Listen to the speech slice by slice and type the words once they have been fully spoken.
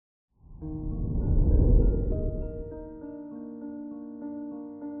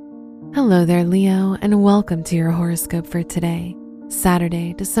Hello there, Leo, and welcome to your horoscope for today,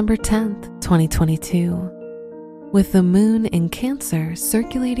 Saturday, December 10th, 2022. With the moon in Cancer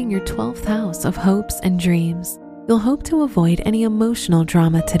circulating your 12th house of hopes and dreams, you'll hope to avoid any emotional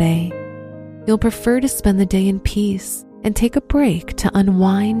drama today. You'll prefer to spend the day in peace and take a break to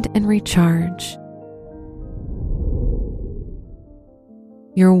unwind and recharge.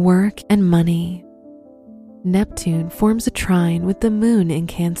 Your work and money. Neptune forms a trine with the moon in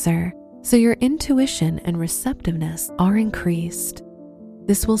Cancer, so your intuition and receptiveness are increased.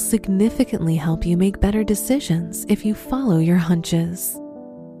 This will significantly help you make better decisions if you follow your hunches.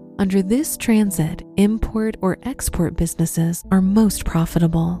 Under this transit, import or export businesses are most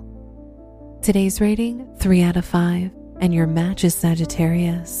profitable. Today's rating, 3 out of 5, and your match is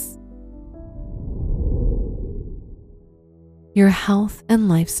Sagittarius. Your health and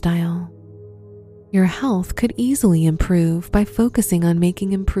lifestyle. Your health could easily improve by focusing on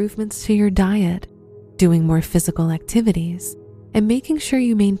making improvements to your diet, doing more physical activities, and making sure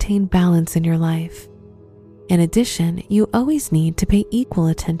you maintain balance in your life. In addition, you always need to pay equal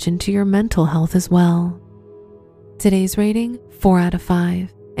attention to your mental health as well. Today's rating, 4 out of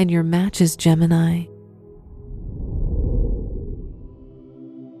 5, and your match is Gemini.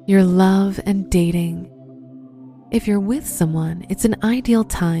 Your love and dating. If you're with someone, it's an ideal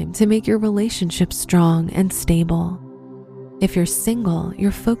time to make your relationship strong and stable. If you're single,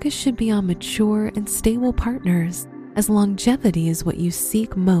 your focus should be on mature and stable partners, as longevity is what you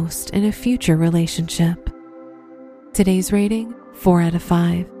seek most in a future relationship. Today's rating, 4 out of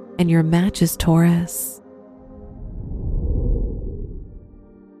 5, and your match is Taurus.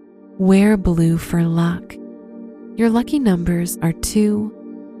 Wear blue for luck. Your lucky numbers are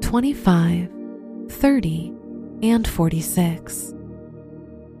 2, 25, 30, and 46.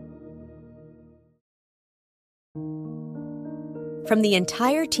 From the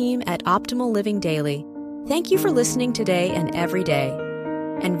entire team at Optimal Living Daily, thank you for listening today and every day.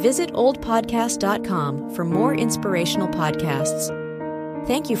 And visit oldpodcast.com for more inspirational podcasts.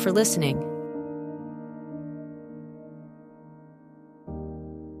 Thank you for listening.